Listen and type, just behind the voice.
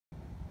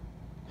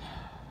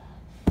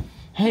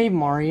Hey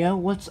Mario,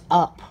 what's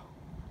up?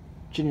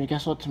 Junior,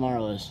 guess what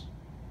tomorrow is?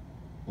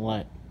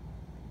 What?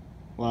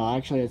 Well,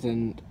 actually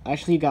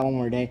you got one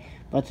more day,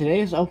 but today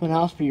is open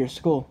house for your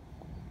school.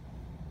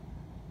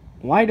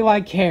 Why do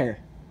I care?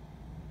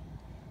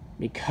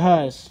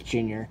 Because,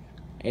 Junior,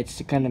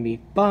 it's gonna be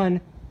fun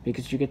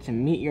because you get to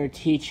meet your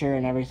teacher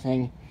and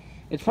everything.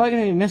 It's probably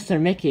gonna be Mr.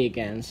 Mickey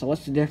again, so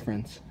what's the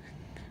difference?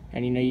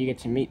 And you get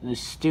to meet the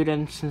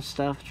students and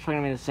stuff. It's probably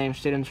gonna be the same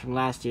students from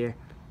last year.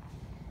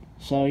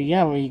 So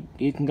yeah,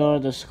 you can go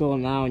to the school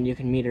now and you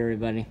can meet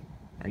everybody.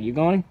 Are you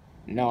going?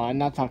 No, I'm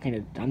not talking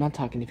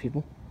to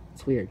people.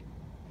 It's weird.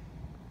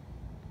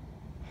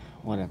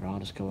 Whatever, I'll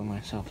just go with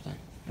myself then.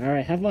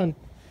 Alright, have fun.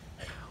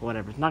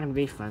 Whatever, it's not gonna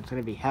be fun, it's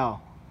gonna be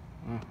hell.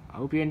 I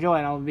hope you enjoy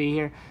it. I'll be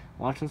here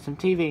watching some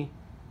TV.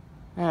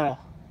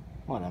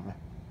 Whatever.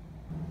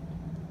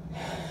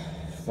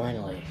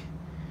 Finally.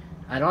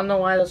 I don't know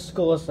why the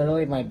school is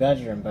literally my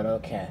bedroom, but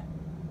okay.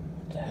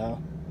 What the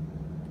hell?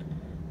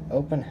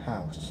 Open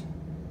house.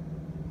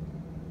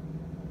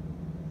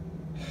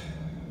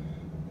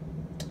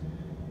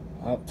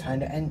 Oh, time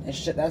to end.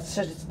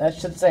 That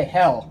should say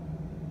hell.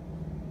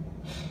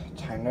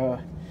 Time to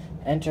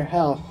enter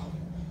hell.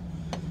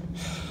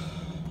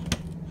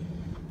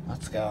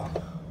 Let's go.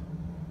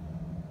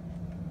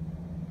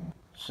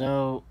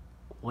 So,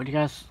 what do you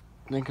guys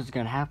think is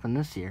gonna happen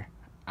this year?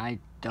 I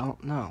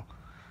don't know.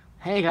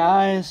 Hey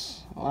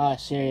guys! Wow, I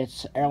see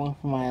it's everyone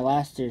from my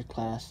last year's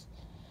class.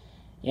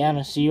 Yeah,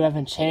 I see you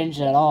haven't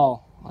changed at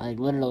all. Like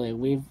literally,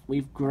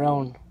 we've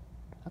grown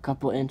a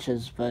couple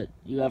inches, but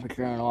you haven't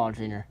grown at all,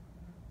 Junior.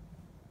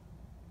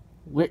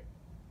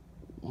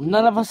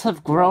 None of us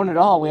have grown at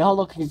all. We all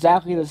look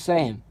exactly the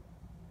same.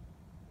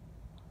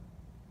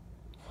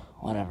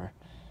 Whatever.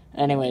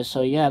 Anyway,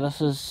 so yeah, this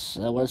was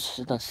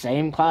the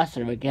same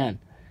classroom again.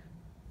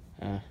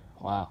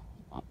 Wow.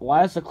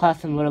 Why is the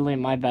classroom literally in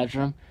my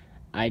bedroom?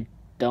 I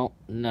don't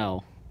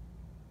know.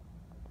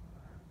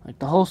 Like,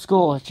 the whole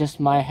school is just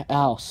my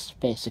house,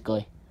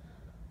 basically.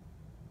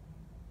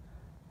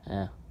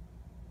 Yeah.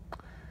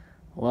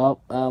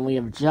 Well, we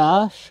have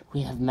Josh,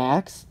 we have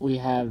Max, we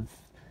have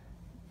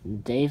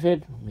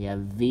David, we have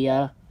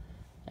Via,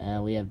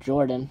 and we have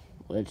Jordan,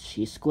 which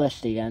he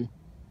squished again.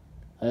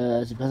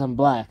 It's because I'm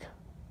black.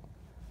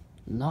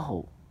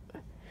 No.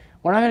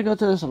 We're not gonna go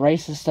through this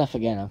racist stuff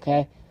again,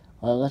 okay?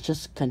 Well, let's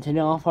just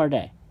continue off our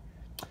day.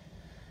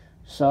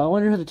 So, I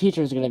wonder who the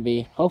teacher is gonna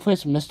be. Hopefully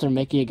it's Mr.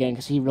 Mickey again,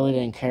 because he really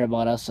didn't care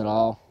about us at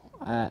all.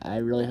 I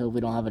really hope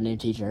we don't have a new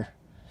teacher.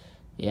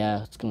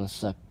 Yeah, it's gonna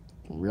suck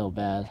real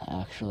bad,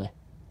 actually.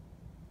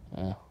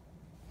 Yeah.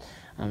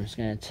 I'm just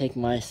gonna take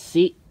my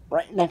seat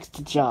right next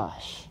to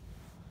Josh.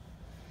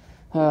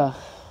 I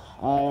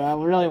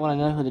really want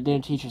to know who the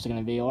new teacher's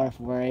gonna be, or if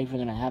we're even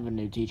gonna have a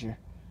new teacher.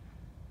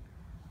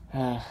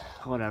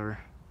 Whatever.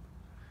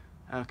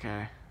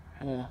 Okay.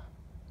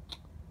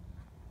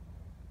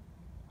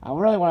 I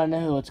really want to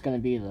know who it's gonna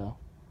be, though.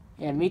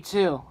 Yeah, me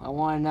too. I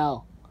want to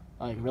know.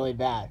 Like, really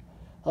bad.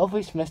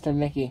 Hopefully it's Mr.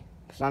 Mickey,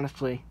 because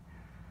honestly,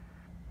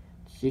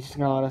 he's just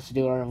gonna let us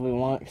do whatever we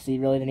want, because he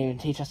really didn't even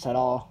teach us at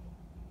all.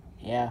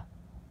 Yeah.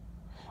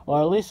 Or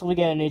at least when we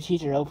get a new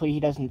teacher, hopefully he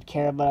doesn't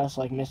care about us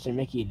like Mr.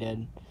 Mickey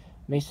did.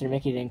 Mr.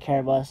 Mickey didn't care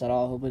about us at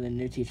all. Hopefully the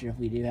new teacher, if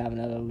we do have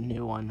another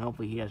new one,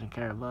 hopefully he doesn't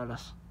care about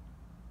us.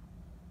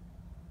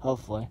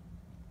 Hopefully.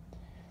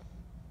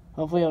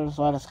 Hopefully he'll just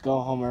let us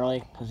go home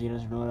early, because he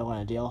doesn't really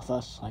want to deal with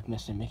us like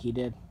Mr. Mickey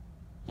did.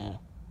 Yeah.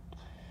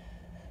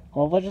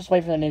 Well, we'll just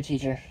wait for the new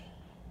teacher.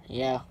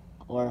 Yeah.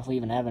 Or if we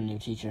even have a new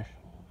teacher.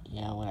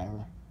 Yeah,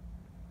 whatever.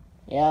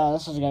 Yeah,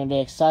 this is going to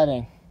be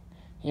exciting.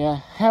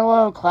 Yeah.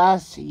 Hello,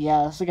 class.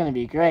 Yeah, this is going to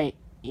be great.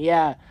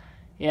 Yeah.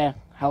 Yeah.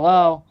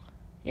 Hello.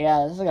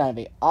 Yeah, this is going to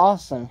be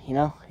awesome, you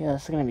know? Yeah,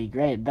 this is going to be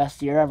great.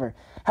 Best year ever.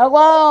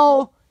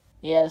 Hello!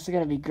 Yeah, this is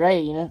going to be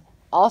great, you know?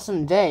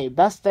 Awesome day.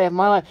 Best day of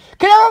my life.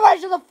 Can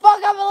everybody shut the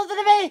fuck up and listen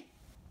to me?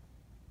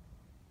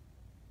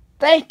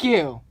 Thank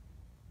you.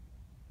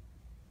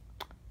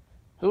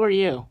 Who are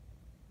you?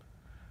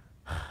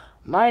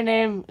 My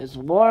name is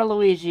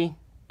Waluigi.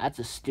 That's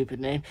a stupid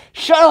name.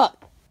 Shut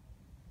up!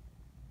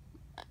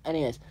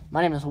 Anyways,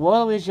 my name is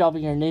Waluigi. I'll be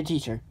your new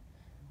teacher.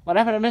 What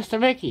happened to Mr.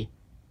 Mickey?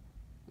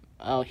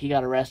 Oh, he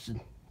got arrested.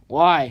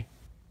 Why?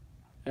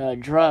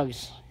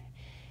 Drugs.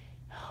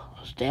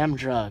 Those damn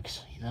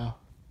drugs, you know?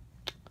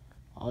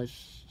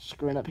 Always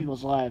screwing up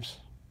people's lives.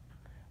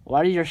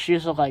 Why do your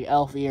shoes look like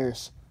elf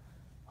ears?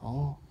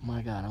 Oh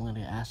my god, I'm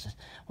gonna get asked this.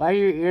 Why do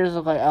your ears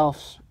look like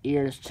elf's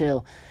ears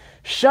too?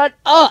 Shut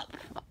up!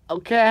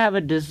 Okay, I have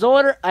a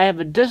disorder,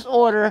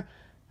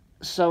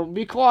 so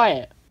be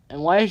quiet.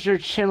 And why does your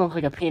chin look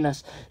like a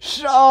penis?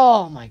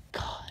 Oh my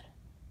god.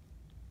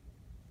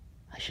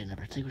 I should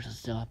never take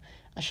this job.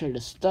 I should have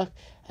just stuck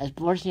as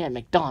working at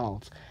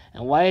McDonald's.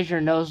 And why does your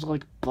nose look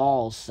like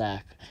ball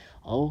sack?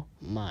 Oh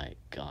my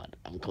god,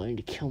 I'm going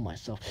to kill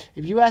myself.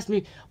 If you ask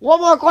me one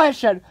more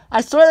question,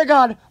 I swear to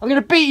god, I'm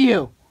gonna beat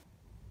you.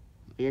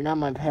 You're not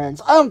my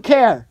parents. I don't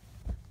care.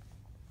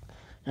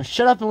 Now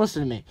shut up and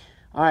listen to me.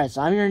 Alright,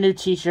 so I'm your new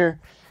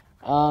teacher.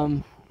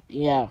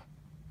 Yeah.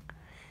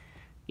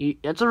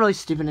 That's a really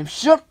stupid name.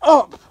 Shut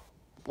up!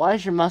 Why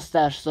is your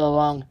mustache so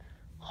long?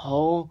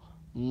 Oh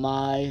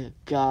my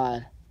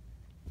god.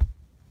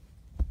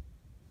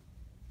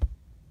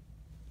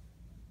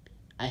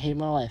 I hate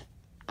my life.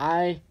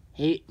 I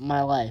hate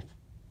my life.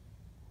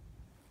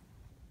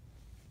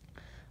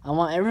 I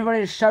want everybody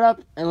to shut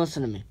up and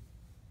listen to me.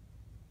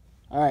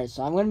 Alright,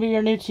 so I'm going to be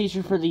your new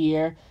teacher for the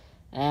year.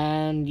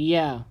 And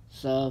yeah,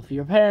 so if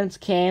your parents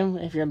came,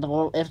 if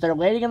they're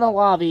waiting in the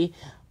lobby,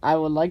 I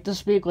would like to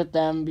speak with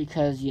them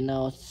because, you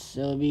know, it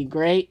would be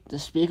great to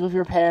speak with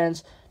your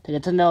parents, to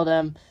get to know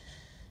them,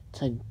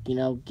 to, you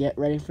know, get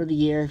ready for the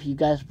year. If you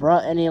guys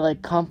brought any,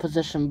 like,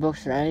 composition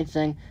books or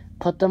anything,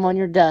 put them on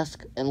your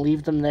desk and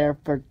leave them there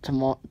for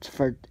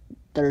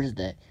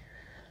Thursday.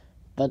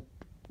 But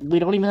we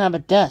don't even have a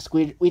desk.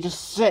 We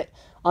just sit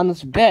on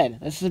this bed.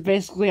 This is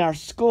basically our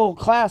school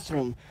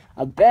classroom,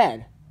 a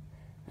bed.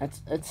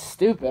 It's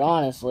stupid,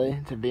 honestly,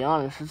 to be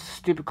honest. It's a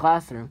stupid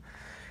classroom.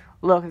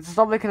 Look, it's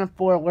something we can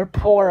afford. We're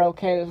poor,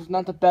 okay? This is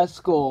not the best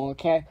school,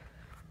 okay?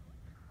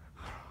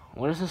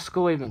 What is this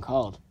school even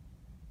called?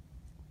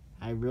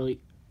 I really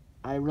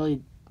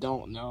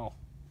don't know.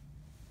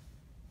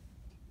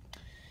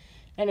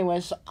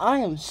 Anyways, I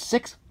am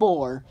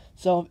 6'4",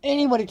 so if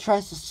anybody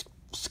tries to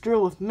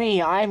screw with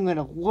me, I'm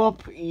gonna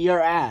whoop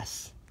your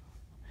ass.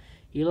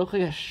 You look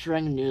like a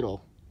string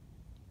noodle.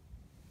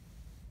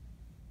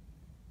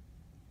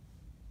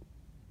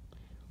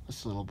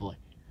 Listen, little boy,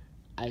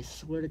 I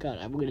swear to God,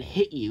 I'm gonna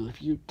hit you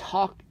if you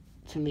talk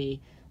to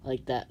me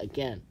like that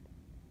again.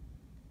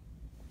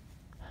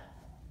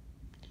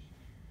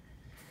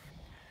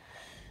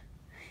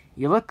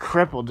 You look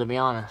crippled, to be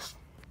honest.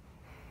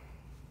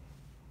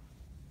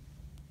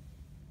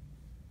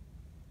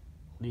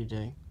 What are you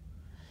doing?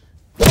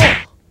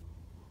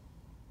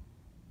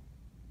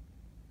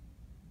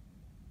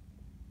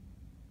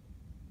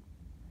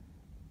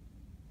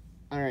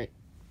 Alright.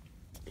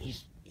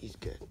 He's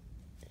good.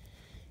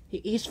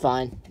 He's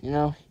fine, you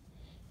know?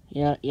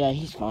 Yeah,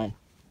 he's fine.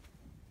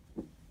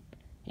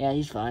 Yeah,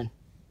 he's fine.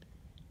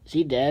 Is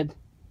he dead?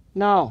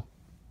 No.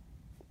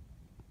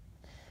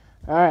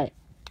 Alright.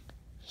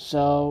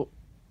 So,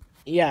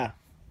 yeah.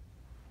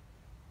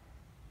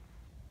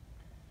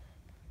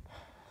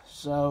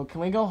 So, can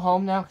we go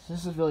home now? Because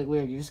this is really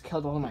weird. You just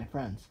killed all of my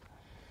friends.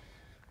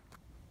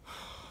 Oh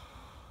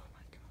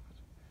my god.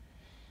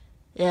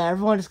 Yeah,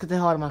 everyone just get the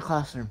hell out of my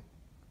classroom.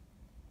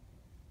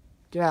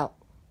 Get out.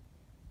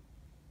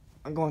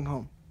 I'm going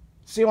home.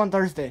 See you on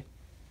Thursday.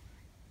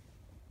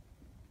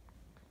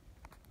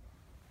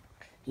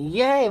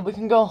 Yay, we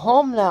can go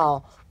home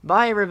now.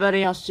 Bye,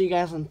 everybody. I'll see you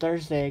guys on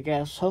Thursday, I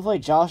guess. Hopefully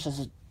Josh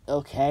is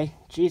okay.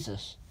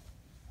 Jesus.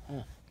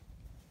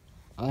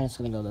 I'm just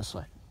gonna go this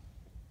way.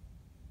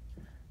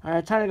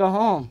 Alright, time to go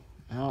home.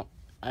 No,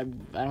 I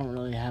don't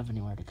really have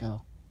anywhere to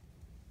go.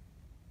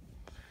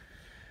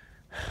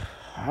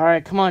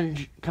 Alright, come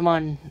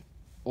on.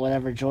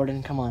 Whatever,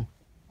 Jordan, come on.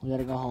 We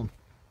gotta go home.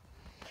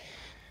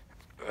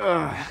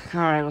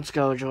 Alright, let's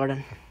go,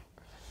 Jordan.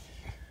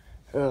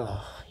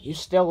 You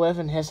still live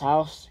in his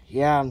house?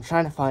 Yeah, I'm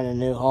trying to find a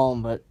new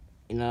home, but,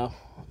 you know,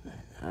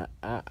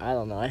 I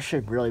don't know. I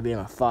should really be in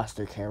a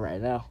foster care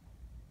right now.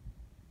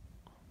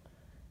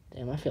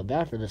 Damn, I feel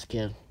bad for this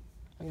kid.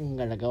 I'm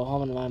gonna go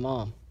home to my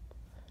mom.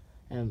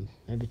 And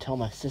maybe tell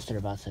my sister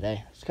about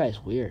today. This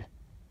guy's weird.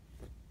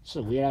 This is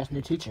a weird-ass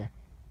new teacher.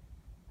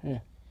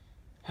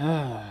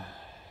 Yeah.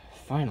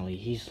 Finally,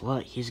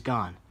 he's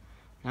gone.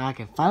 Now I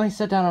can finally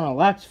sit down and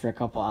relax for a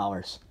couple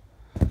hours.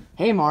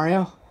 Hey,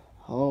 Mario.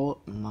 Oh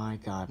my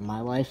god,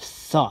 my life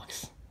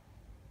sucks.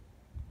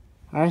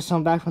 Alright, so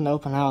I'm back from the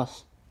open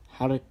house.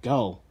 How'd it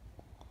go?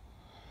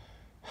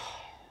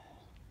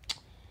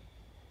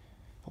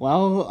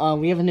 Well,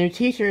 we have a new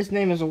teacher. His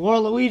name is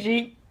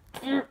Waluigi.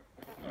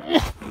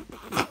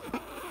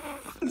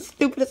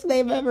 Stupidest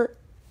name ever.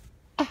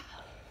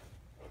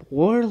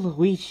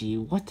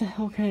 Waluigi? What the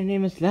hell kind of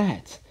name is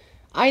that?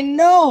 I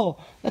know!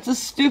 That's a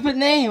stupid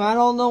name. I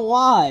don't know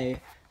why.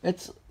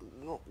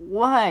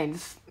 Why?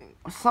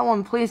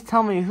 Someone please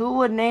tell me who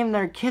would name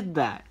their kid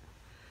that.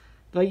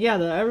 But yeah,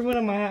 everyone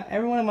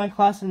in my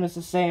classroom is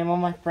the same. All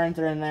my friends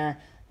are in there.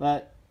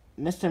 But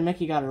Mr.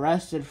 Mickey got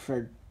arrested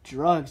for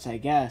drugs, I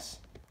guess.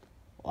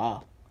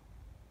 Wow.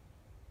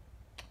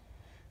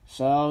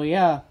 So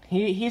yeah,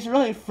 he's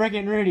really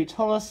friggin' rude. He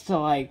told us to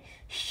like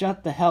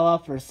shut the hell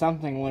up or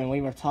something when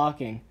we were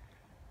talking.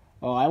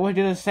 Well, I would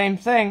do the same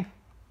thing.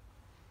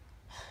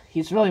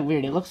 He's really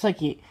weird. He looks like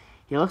he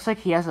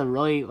has a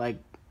really like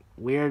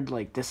weird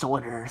like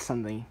disorder or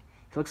something.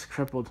 He looks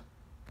crippled.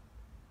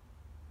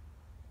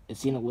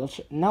 Is he in a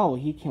wheelchair? No,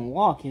 he can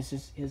walk.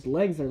 His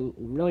legs are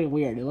really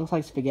weird. It looks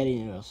like spaghetti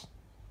noodles.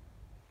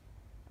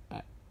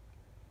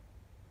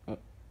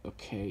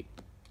 Okay.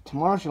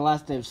 Tomorrow's your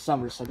last day of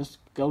summer, so just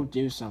go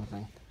do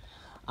something.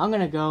 I'm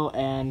gonna go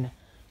and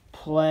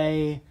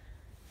play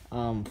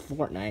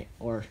Fortnite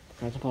or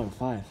Grand Theft Auto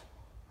 5.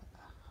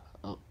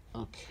 Oh,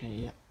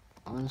 okay.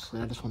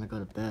 Honestly, I just want to go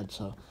to bed,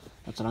 so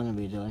that's what I'm gonna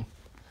be doing.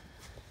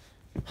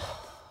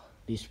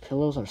 These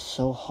pillows are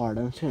so hard.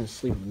 I'm just gonna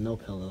sleep with no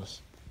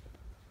pillows.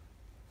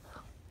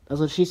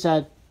 That's what she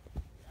said.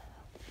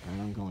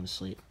 And I'm going to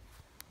sleep.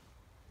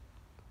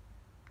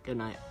 Good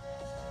night.